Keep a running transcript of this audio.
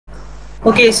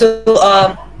Okay, so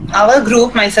our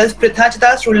group, myself,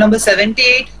 Prithaj, roll number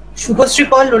 78,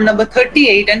 Subhasree, roll number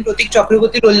 38, and Pratic,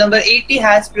 CHAKRABORTY, roll number 80,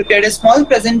 has prepared a small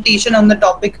presentation on the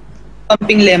topic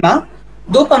pumping lemma.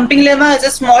 Though pumping lemma is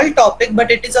a small topic, but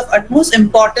it is of utmost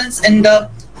importance in the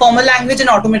formal language and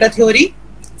automata theory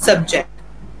subject.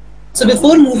 So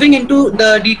before moving into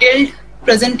the detailed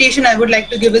presentation, I would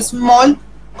like to give a small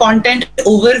content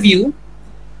overview.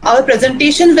 Our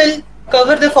presentation will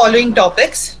cover the following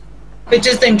topics, which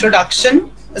is the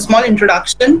introduction, a small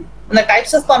introduction on the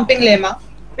types of pumping lemma,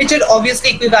 which are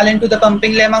obviously equivalent to the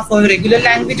pumping lemma for regular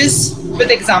languages with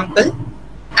example,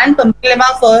 and pumping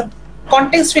lemma for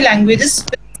context-free languages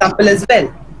with example as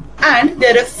well. And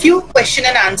there are a few question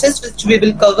and answers which we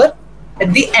will cover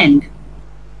at the end.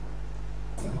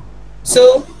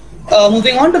 So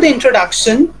moving on to the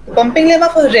introduction, the pumping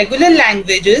lemma for regular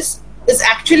languages is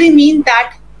actually mean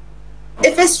that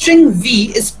if a string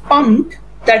V is pumped,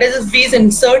 that is, if V is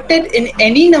inserted in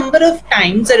any number of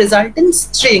times, the resultant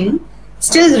string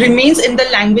still remains in the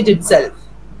language itself.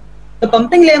 The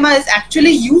pumping lemma is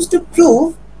actually used to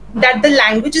prove that the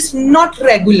language is not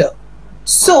regular.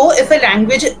 So if a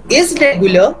language is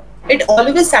regular, it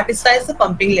always satisfies the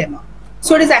pumping lemma.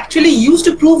 So it is actually used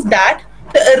to prove that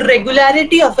the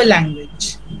irregularity of a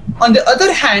language. On the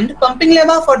other hand, pumping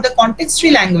lemma for the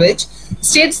context-free language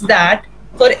states that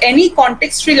for any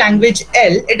context-free language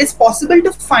L, it is possible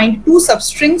to find two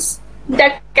substrings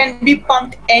that can be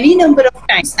pumped any number of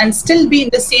times and still be in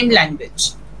the same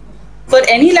language. For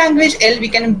any language L, we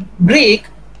can break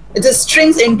the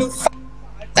strings into 5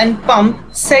 parts and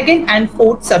pump second and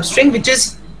fourth substring, which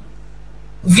is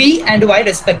V and Y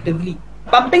respectively.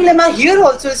 Pumping lemma here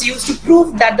also is used to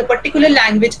prove that the particular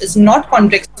language is not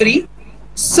context-free.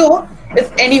 So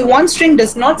if any one string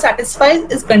does not satisfy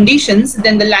its conditions,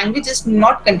 then the language is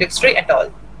not context-free at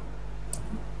all.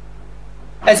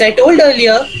 As I told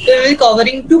earlier, we will be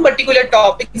covering two particular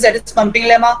topics, that is pumping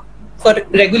lemma for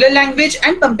regular language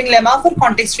and pumping lemma for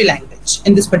context-free language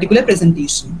in this particular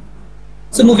presentation.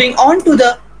 So moving on to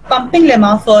the pumping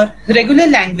lemma for regular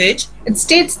language, it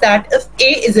states that if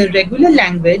A is a regular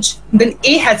language, then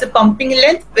A has a pumping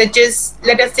length, which is,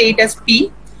 let us say it as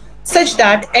P, such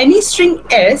that any string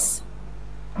S,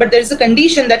 but there is a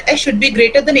condition that S should be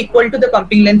greater than or equal to the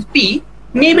pumping length P,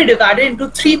 may be divided into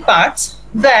 3 parts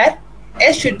where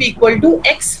S should be equal to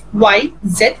X, Y,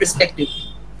 Z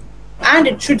respectively. And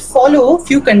it should follow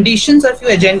few conditions or few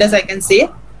agendas, I can say.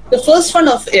 The first one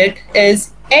of it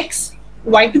is X,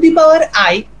 Y to the power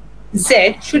I,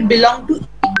 Z should belong to E.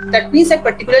 That means that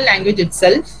particular language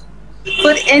itself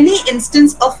for any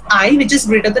instance of I which is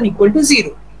greater than or equal to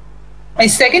 0. My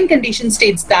second condition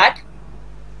states that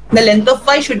the length of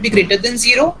Y should be greater than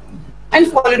 0, and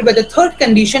followed by the third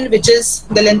condition, which is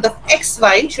the length of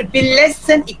XY should be less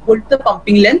than or equal to the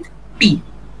pumping length P.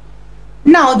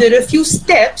 Now there are a few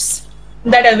steps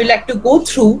that I will like to go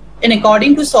through in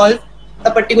according to solve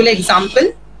a particular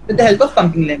example with the help of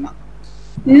pumping lemma.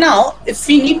 Now, if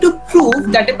we need to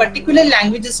prove that a particular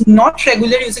language is not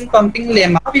regular using pumping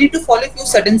lemma, we need to follow a few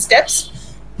certain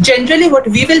steps. Generally, what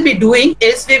we will be doing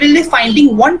is we will be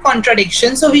finding one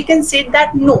contradiction, so we can say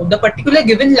that no, the particular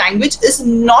given language is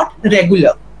not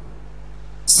regular.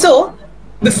 So,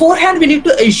 beforehand, we need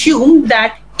to assume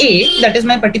that A, that is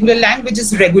my particular language,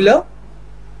 is regular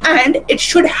and it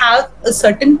should have a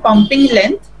certain pumping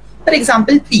length, for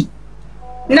example, P.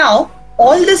 Now,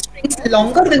 all the strings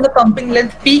longer than the pumping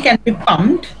length P can be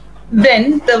pumped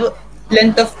when the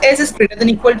length of S is greater than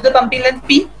or equal to the pumping length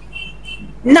P.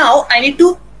 Now I need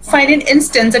to find an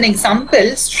instance, an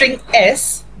example, string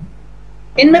S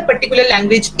in my particular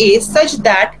language A such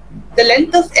that the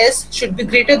length of S should be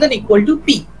greater than or equal to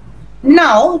P.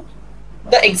 Now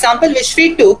the example which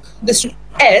we took, the string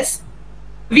S,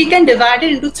 we can divide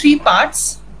it into 3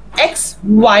 parts, X,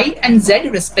 Y and Z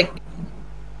respectively.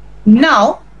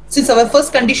 Now since our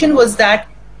first condition was that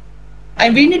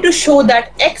we need to show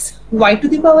that X, Y to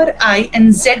the power I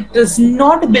and Z does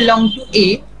not belong to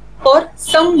A for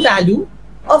some value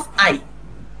of I.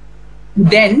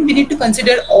 Then we need to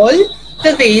consider all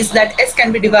the ways that S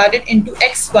can be divided into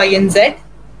X, Y and Z.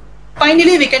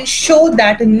 Finally, we can show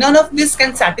that none of this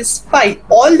can satisfy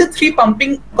all the 3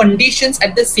 pumping conditions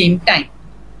at the same time.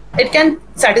 It can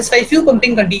satisfy few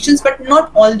pumping conditions, but not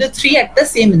all the 3 at the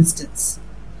same instance.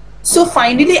 So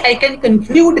finally, I can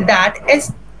conclude that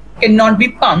S cannot be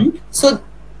pumped. So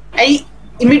I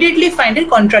immediately find a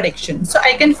contradiction. So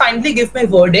I can finally give my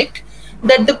verdict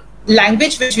that the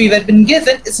language which we were been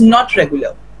given is not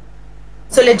regular.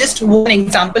 So let's just do an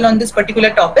example on this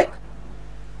particular topic.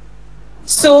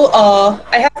 So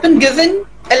I have been given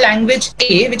a language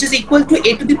A which is equal to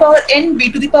A to the power n,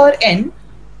 B to the power n,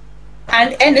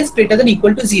 and n is greater than or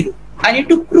equal to 0. I need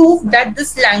to prove that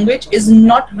this language is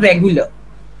not regular,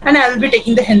 and I will be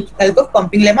taking the help of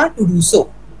pumping lemma to do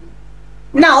so.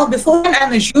 Now, before I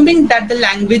am assuming that the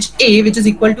language A, which is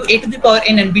equal to a to the power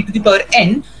n and b to the power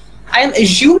n, I am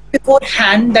assuming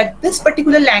beforehand that this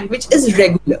particular language is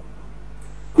regular.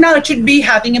 Now, it should be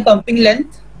having a pumping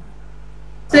length.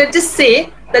 So let's just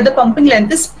say that the pumping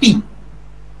length is p.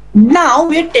 Now,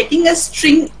 we are taking a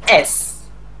string s.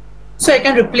 So I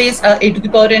can replace a to the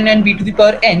power n and b to the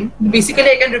power n. Basically,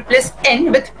 I can replace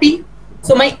n with p.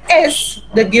 So my s,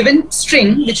 the given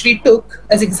string which we took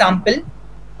as example,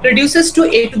 reduces to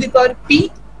a to the power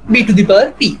p, b to the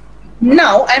power p.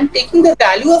 Now I am taking the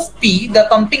value of p, the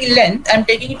pumping length, I am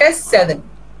taking it as 7.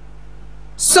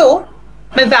 So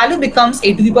my value becomes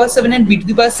a to the power 7 and b to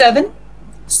the power 7.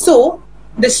 So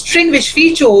the string which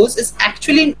we chose is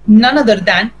actually none other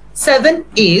than 7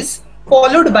 a's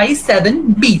followed by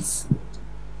 7 b's.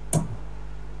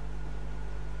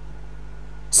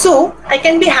 So I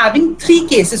can be having 3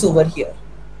 cases over here.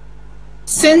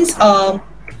 Since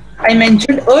I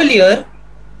mentioned earlier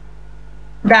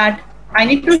that I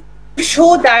need to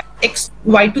show that x,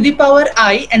 y to the power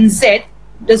I and z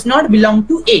does not belong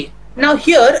to A. Now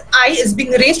here I is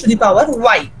being raised to the power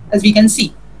y, as we can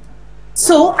see.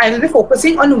 So I will be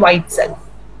focusing on y itself.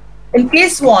 In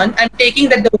case 1, I'm taking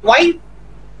that the y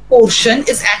portion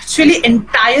is actually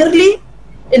entirely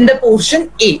in the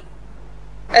portion A.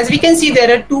 As we can see,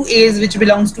 there are 2 a's which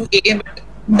belongs to A, but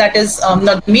that is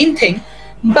not the main thing.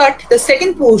 But the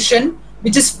second portion,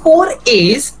 which is 4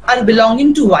 a's, are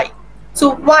belonging to y.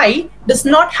 So y does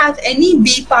not have any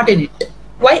b part in it.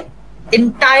 Y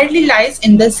entirely lies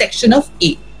in the section of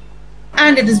A,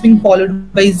 and it is being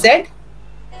followed by z,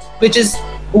 which is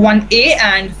 1a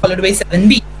and followed by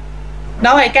 7b.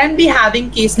 Now I can be having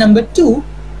case number 2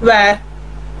 where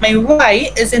my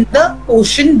y is in the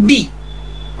portion B.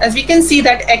 As we can see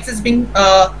that x is being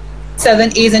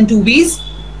 7 a's and 2 b's,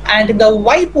 and the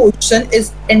y portion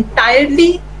is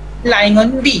entirely lying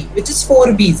on B, which is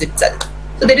 4 b's itself.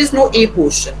 So there is no A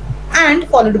portion, and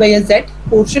followed by a Z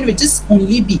portion which is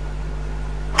only B.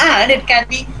 And it can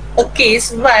be a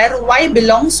case where y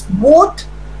belongs both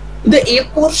to the A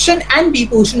portion and B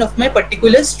portion of my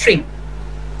particular string.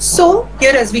 So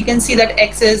here, as we can see, that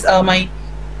x is my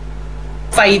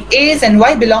 5 a's and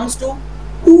y belongs to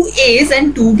 2 a's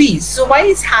and 2 b's. So y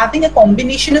is having a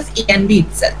combination of A and B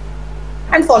itself,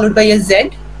 and followed by a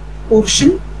Z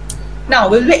portion. Now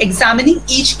we'll be examining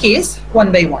each case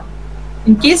one by one.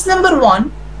 In case number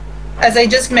 1, as I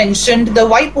just mentioned, the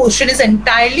y portion is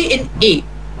entirely in A,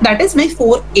 that is my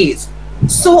 4 a's.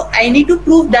 So I need to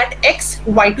prove that x,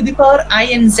 y to the power I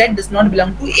and z does not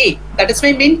belong to A. That is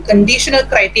my main condition or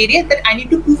criteria, that I need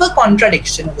to prove a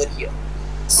contradiction over here.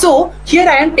 So here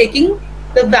I am taking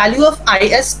the value of I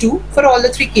as 2 for all the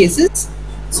 3 cases.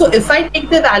 So if I take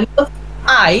the value of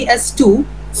I as 2,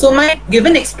 so my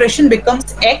given expression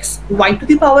becomes x, y to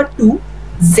the power 2,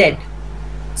 z.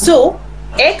 So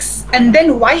x and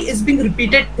then y is being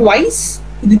repeated twice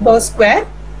to the power square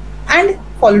and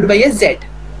followed by a z.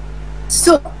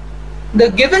 So the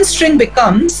given string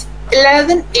becomes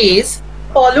 11 a's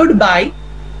followed by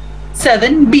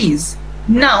 7 b's.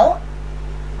 Now,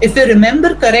 if you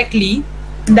remember correctly,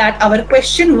 that our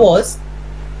question was,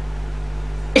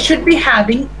 it should be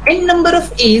having n number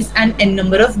of a's and n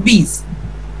number of b's.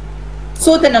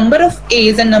 So the number of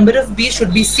a's and number of b's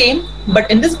should be same,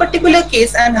 but in this particular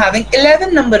case I am having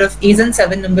 11 number of a's and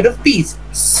 7 number of b's.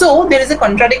 So there is a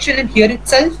contradiction in here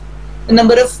itself. The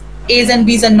number of a's and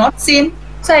b's are not same.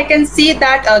 So I can see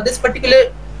that this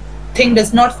particular thing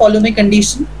does not follow my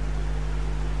condition.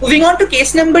 Moving on to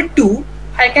case number 2,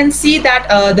 I can see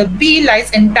that the b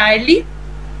lies entirely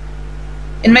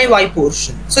in my y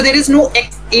portion. So there is no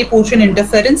x a portion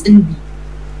interference in b.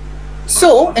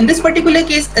 So in this particular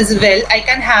case as well, I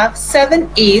can have 7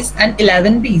 a's and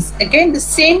 11 b's. Again, the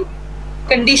same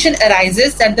condition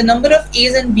arises that the number of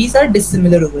a's and b's are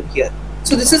dissimilar over here.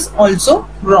 So this is also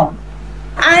wrong.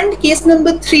 And case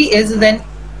number 3 is when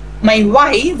my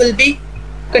y will be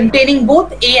containing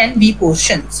both a and b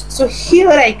portions. So here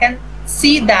I can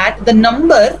see that the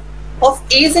number of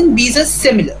a's and b's is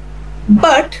similar.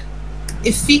 But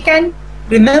if we can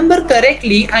remember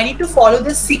correctly, I need to follow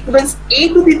the sequence a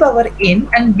to the power n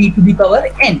and b to the power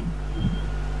n.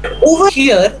 Over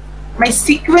here, my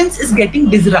sequence is getting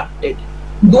disrupted.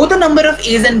 Though the number of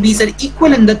a's and b's are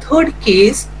equal in the third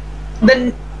case,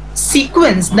 the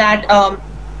sequence that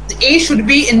a should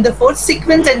be in the first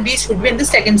sequence and b should be in the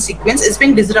second sequence is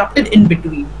being disrupted in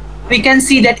between. We can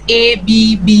see that a,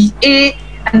 b, b, a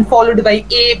and followed by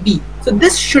a, b. So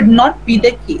this should not be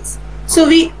the case. So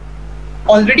we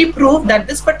already proved that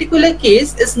this particular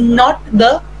case is not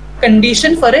the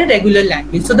condition for a regular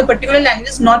language. So the particular language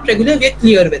is not regular, we are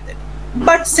clear with it.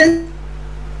 But since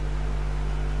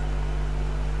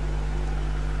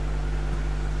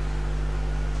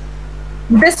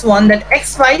this one, that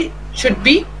xy should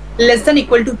be less than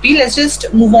equal to p, let's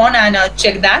just move on and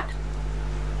check that.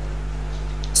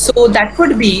 So that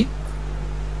would be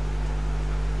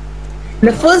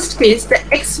the first case, the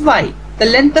xy, the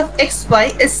length of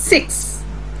xy is 6.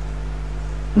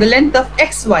 The length of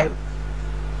xy.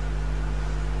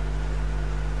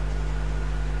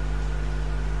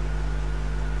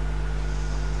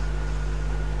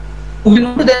 Moving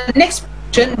on to the next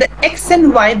question, the x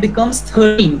and y becomes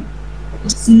 13.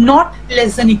 It's not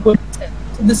less than equal to 7.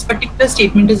 So this particular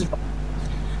statement is wrong.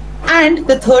 And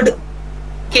the third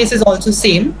case is also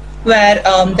same, where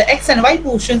the x and y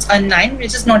portions are 9,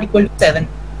 which is not equal to 7,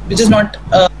 which is not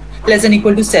less than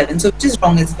equal to 7, so which is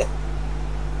wrong as well.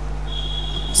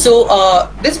 So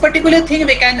this particular thing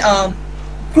we can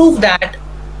prove that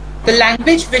the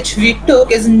language which we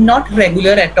took is not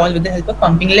regular at all with the help of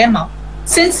pumping lemma,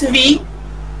 since we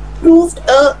proved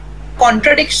a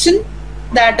contradiction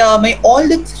that all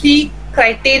the three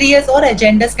criteria or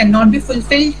agendas cannot be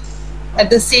fulfilled at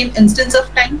the same instance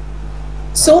of time.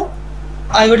 So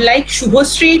I would like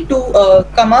Subhasree to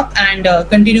come up and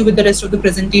continue with the rest of the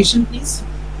presentation, please.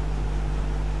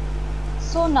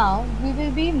 So now we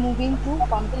will be moving to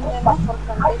pumping lemma for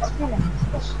contextual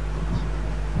language.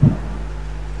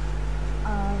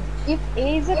 If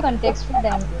A is a contextual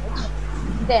language,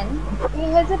 then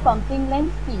A has a pumping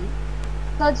length P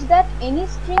such that any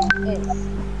string S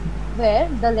where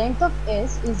the length of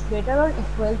S is greater or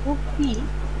equal to P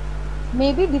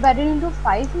may be divided into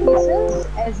 5 pieces,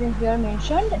 as in here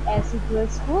mentioned, S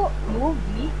equals to U,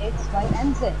 V, X, Y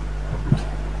and Z,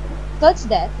 such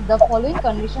that the following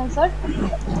conditions are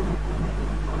met.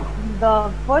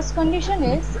 The first condition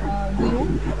is U,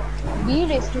 V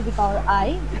raised to the power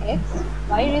I, X,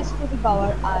 Y raised to the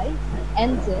power I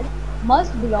and Z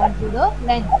must belong to the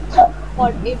language for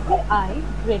every I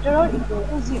greater or equal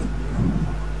to 0,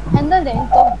 and the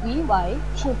length of Vy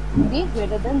should be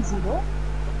greater than 0,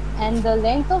 and the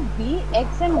length of V,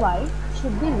 X and Y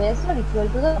should be less or equal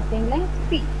to the pumping length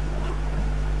P.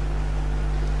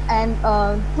 And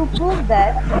to prove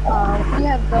that, we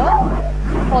have the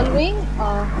following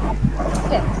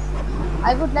steps.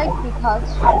 I would like Prithaj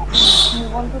to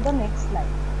move on to the next slide.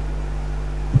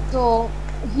 So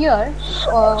here,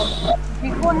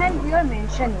 beforehand we are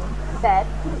mentioning that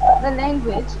the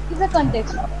language is a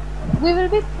contextual. We will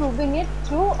be proving it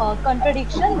through a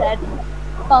contradiction that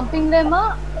pumping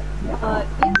lemma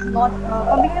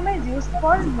is used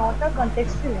for not a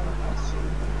contextual language.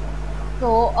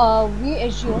 So we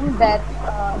assume that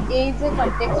A is a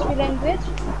contextual language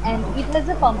and it has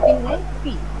a pumping length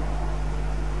P,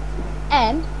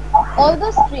 and all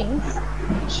the strings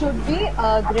should be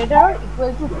greater or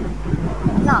equal to P.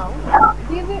 Now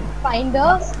we will find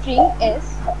a string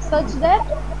S such that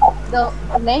the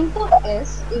length of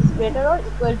S is greater or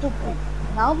equal to P.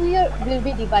 Now will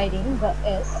be dividing the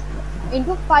S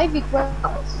into 5 equal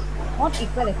parts, not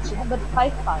equal actually, but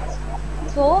 5 parts.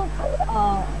 So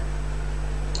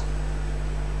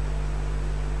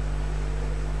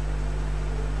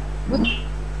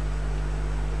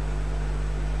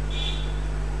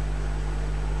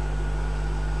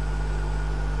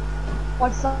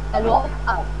what's the value of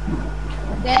I?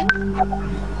 Then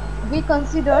we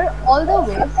consider all the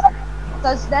ways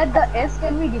such that the S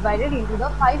can be divided into the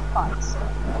 5 parts: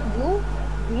 U,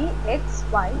 V, X,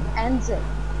 Y and Z.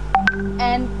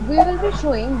 And we will be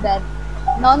showing that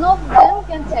none of them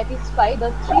can satisfy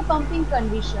the 3 pumping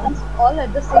conditions all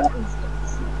at the same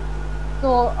instance.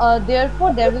 So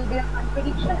therefore there will be a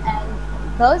contradiction, and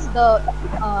thus the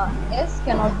S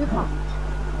cannot be found.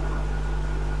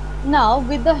 Now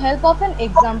with the help of an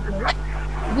example,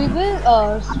 we will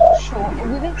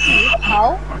see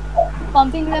how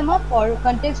pumping lemma for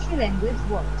contextual language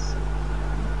works.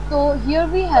 So here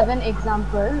we have an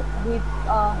example with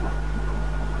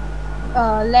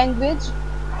language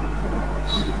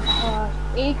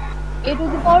A to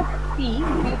the power P,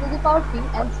 B to the power P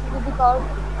and C to the power P.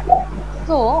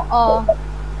 So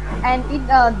and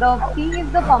the P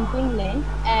is the pumping length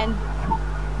and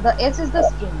the S is the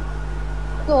string.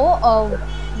 So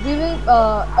we will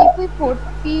if we put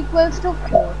P equals to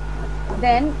 4,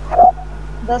 then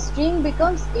the string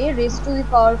becomes A raised to the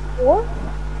power 4,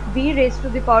 B raised to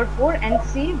the power 4 and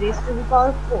C raised to the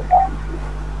power 4.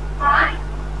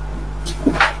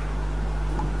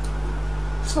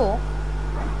 So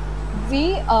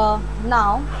we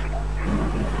now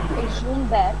assume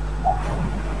that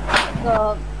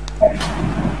the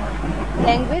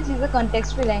Language is a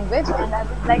context-free language, and I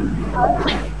would like Prithaj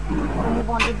to move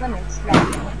on to the next slide.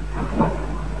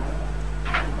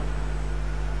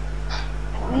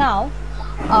 Now,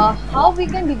 how we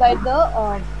can divide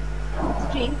the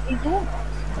string into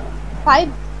 5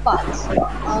 parts.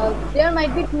 There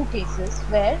might be 2 cases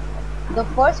where the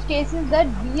first case is that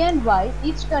V and Y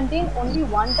each contain only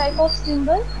one type of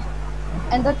symbol,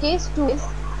 and the case 2 is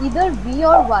either V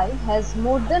or Y has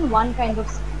more than one kind of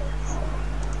symbols.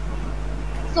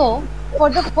 So, for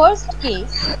the first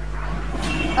case,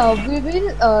 we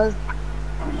will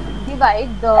divide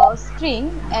the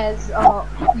string as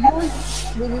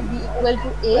U will be equal to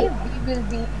A, V will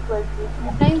be equal to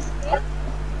 2 times A,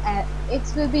 and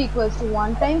X will be equals to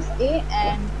 1 times A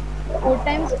and 4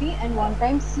 times B and 1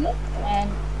 times C, and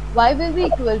Y will be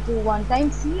equal to 1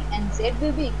 times C and Z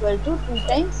will be equal to 2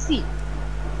 times C.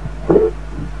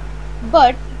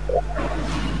 But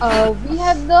we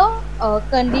have the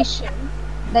condition,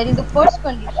 that is the first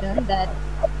condition, that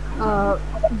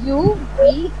U,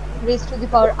 V raised to the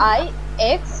power I,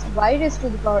 X, Y raised to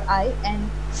the power I, and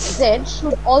Z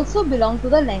should also belong to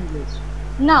the language.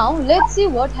 Now let's see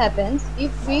what happens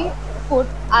if we put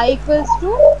I equals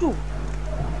to 2.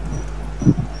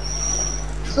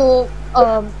 So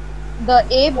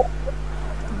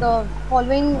the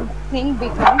following thing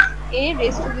becomes A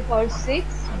raised to the power 6,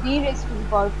 B raised to the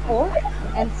power 4,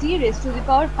 and C raised to the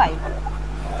power 5,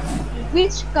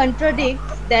 which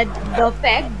contradicts that the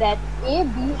fact that A,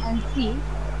 B, and C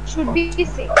should be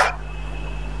same,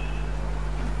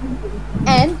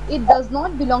 and it does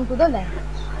not belong to the language.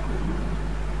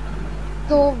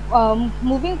 So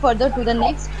moving further to the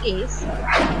next case,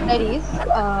 that is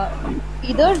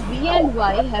either V and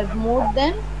Y have more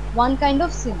than one kind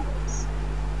of symbols.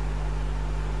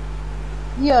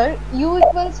 Here U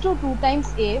equals to 2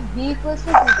 times A, V equals to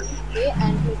 2 times A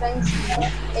and 2 times B,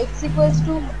 X equals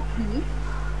to B,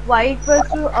 Y equals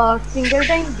to a single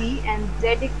time B, and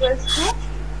Z equals to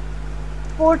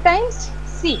 4 times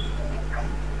C.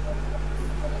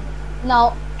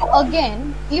 Now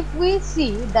again, if we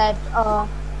see that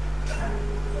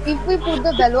if we put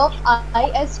the value of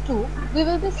I as 2, we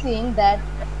will be seeing that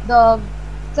the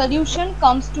solution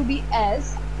comes to be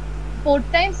as 4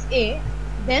 times A,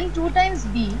 then 2 times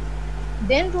B,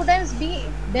 then 2 times B,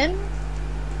 then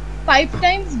 5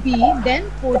 times B, then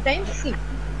 4 times C,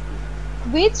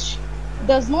 which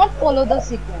does not follow the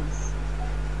sequence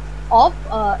of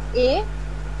A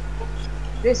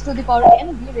raised to the power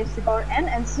n, B raised to the power n,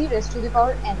 and C raised to the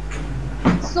power n.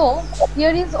 So here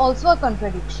is also a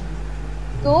contradiction.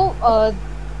 So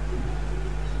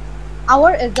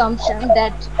our assumption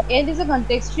that L is a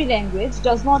context-free language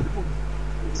does not hold.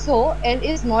 So L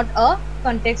is not a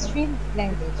context-free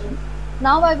language.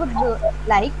 Now I would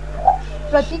like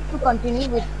Pratik to continue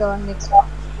with the next one.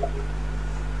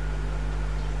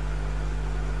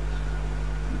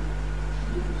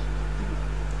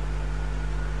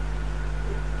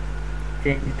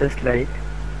 Change the slide.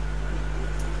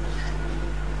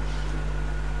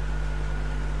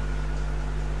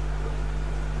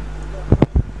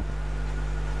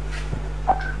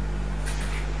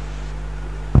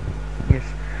 Yes.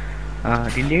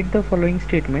 Delete the following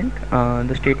statement.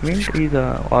 The statement is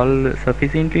all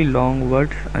sufficiently long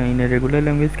words in a regular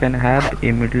language can have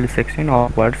a middle section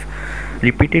of words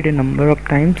repeated a number of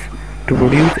times to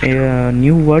produce a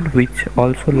new word which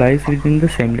also lies within the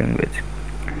same language.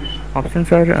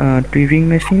 Options are Turing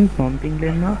machine, pumping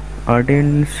lemma,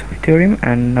 Arden's theorem,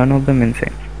 and none of the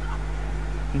mentioned.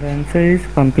 The answer is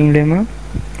pumping lemma.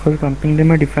 For pumping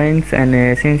lemma defines an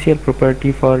essential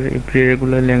property for every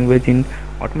regular language in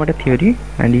automata theory,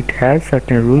 and it has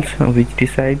certain rules which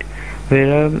decide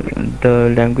whether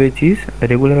the language is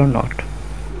regular or not.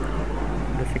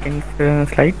 The second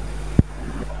slide.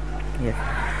 Yes.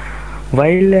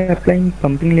 While applying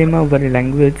pumping lemma over a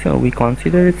language, we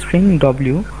consider a string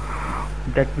W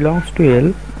that belongs to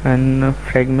L and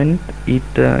fragment it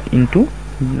into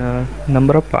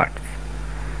number of parts.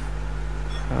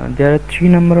 There are 3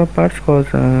 number of parts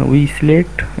because we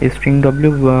select a string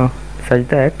W such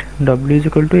that W is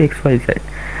equal to XYZ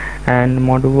and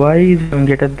mod Y is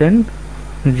greater than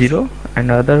 0 and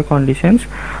other conditions.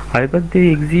 However, they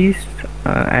exist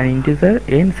an integer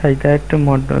n such that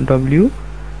mod W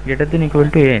greater than equal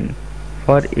to n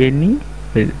for any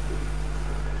L.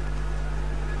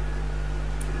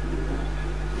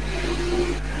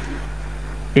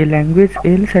 A language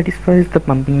L satisfies the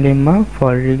pumping lemma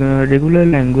for regular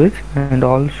language and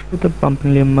also the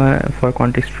pumping lemma for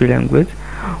context-free language.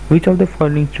 Which of the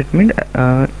following statement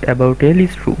about L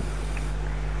is true?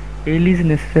 L is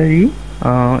necessary.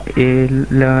 A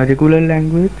regular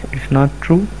language is not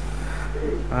true.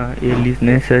 L is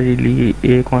necessarily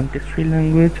a context-free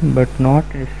language, but not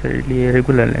necessarily a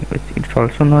regular language. It's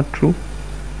also not true.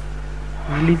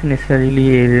 L is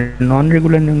necessarily a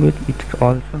non-regular language. It's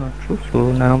also not true.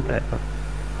 So none of the above.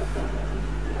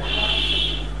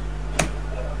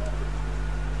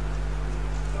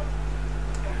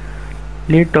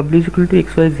 Let W is equal to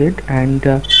xyz, and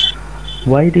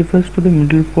y refers to the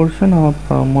middle portion of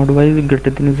mod y is greater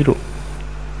than 0.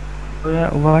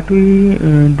 What we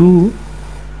do,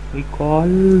 we call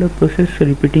the process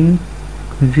repeating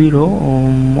 0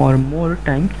 or more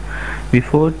times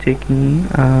before checking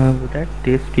that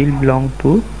they still belong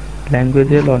to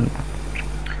language L or not.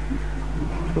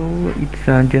 So it's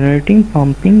generating,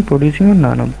 pumping, producing, or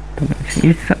none of them.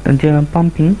 It's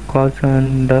pumping cause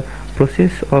the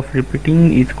process of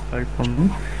repeating is called pumping.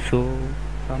 So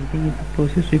pumping is the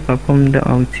process we perform the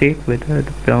check whether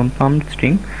the pumped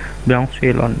string belongs to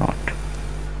L or not.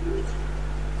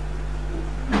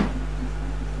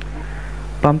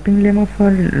 Pumping lemma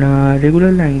for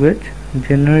regular language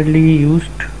generally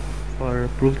used for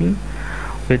proving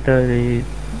whether a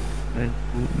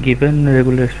given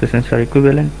regular expressions are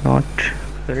equivalent, not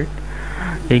correct.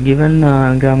 A given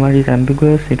grammar is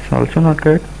ambiguous, it's also not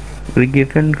correct. A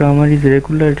given grammar is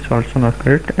regular, it's also not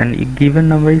correct. And a given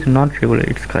number is not regular,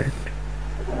 it's correct.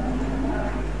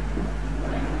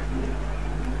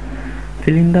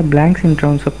 Fill in the blanks in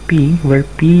terms of P, where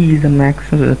P is the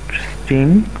maximum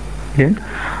string length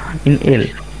in L.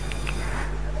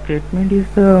 Statement is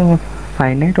the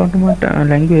finite automata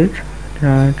language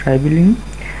trivially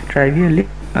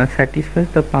satisfies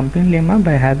the pumping lemma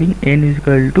by having n is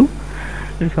equal to,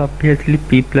 it's obviously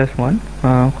p plus 1,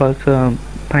 because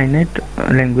finite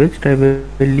language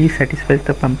trivially satisfies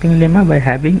the pumping lemma by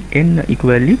having n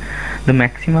equally the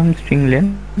maximum string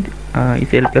length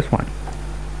is L plus 1.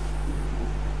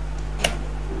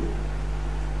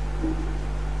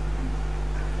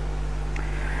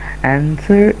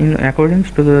 Answer in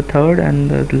accordance to the third and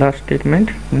the last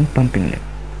statement in pumping lemma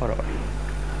for all.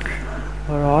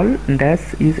 For all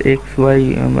dash is x,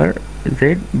 y, where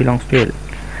z belongs to L.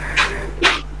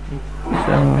 It's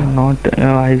not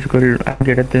I is equal to I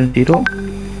greater than 0,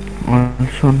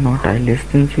 also not I less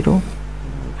than 0, also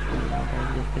not I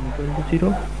less than equal to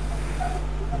 0,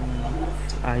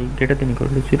 I greater than equal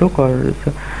to 0, because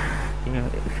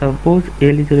suppose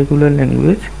L is a regular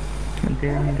language,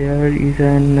 then there is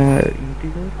an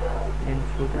integer, and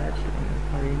so that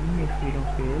for any x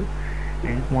belongs to L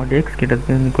and mod x greater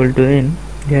than equal to n,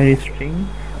 there is string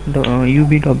the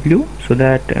ubw, so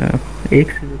that x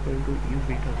is equal to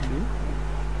ubw,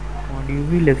 mod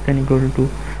ub less than equal to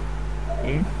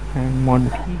n, and mod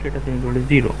b greater than equal to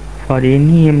 0. For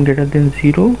any m greater than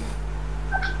 0,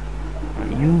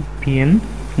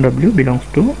 ubnw belongs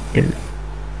to L.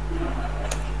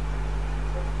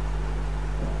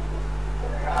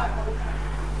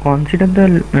 Consider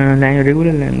the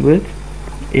regular language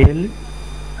L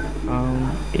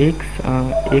x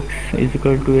is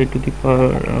equal to a to the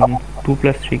power 2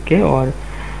 plus 3k, or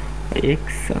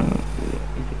x is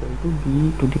equal to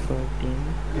b to the power 10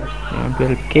 plus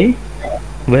 12k,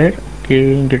 where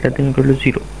k greater than equal to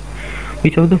 0.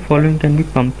 Which of the following can be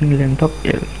pumping length of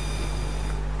L?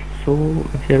 So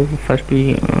here first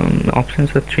we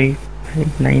options are 3,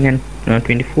 5, 9 and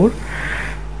 24. So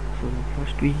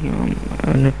first we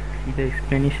see the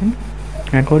explanation.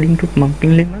 According to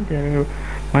pumping lemma, there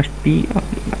must be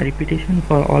repetition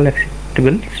for all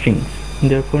acceptable strings.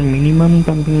 Therefore, minimum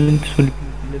pumping length should be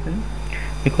 11,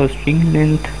 because string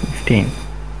length is 10.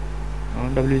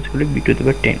 W is equal to b to the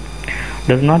power 10.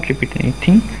 Does not repeat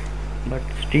anything, but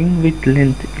string with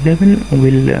length 11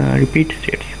 will repeat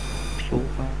states. So,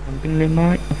 pumping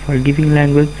lemma for giving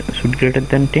language should greater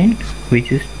than 10,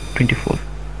 which is 24.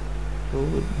 So,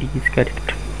 D is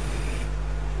correct.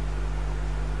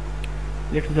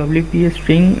 Let W be a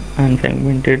string and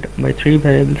fragmented by 3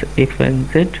 variables x, y, and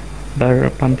z by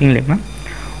pumping lemma.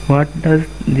 What does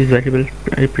this variable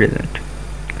represent?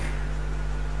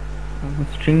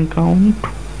 String count.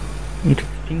 It's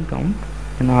string count,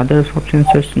 and other options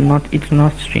are not. It's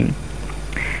not string.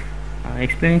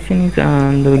 Explanation is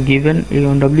the given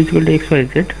W is equal to x, y,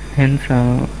 z. Hence,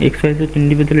 x, y, z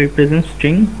individually represents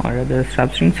string or other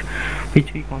substrings,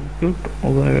 which we compute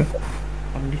over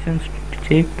conditions to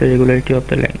check the regularity of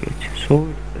the language. So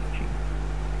it's the string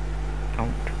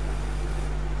count.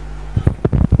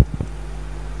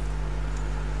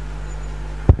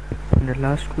 And the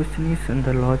last question is,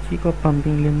 the logic of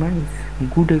pumping lemma is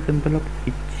good example of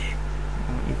which?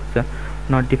 It's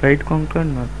not divide conquer,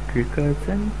 not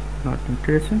recursion, not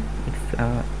iteration. It's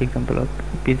example of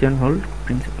pigeonhole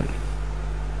principle.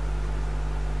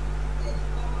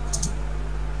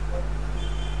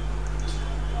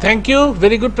 Thank you.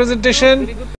 Very good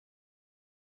presentation.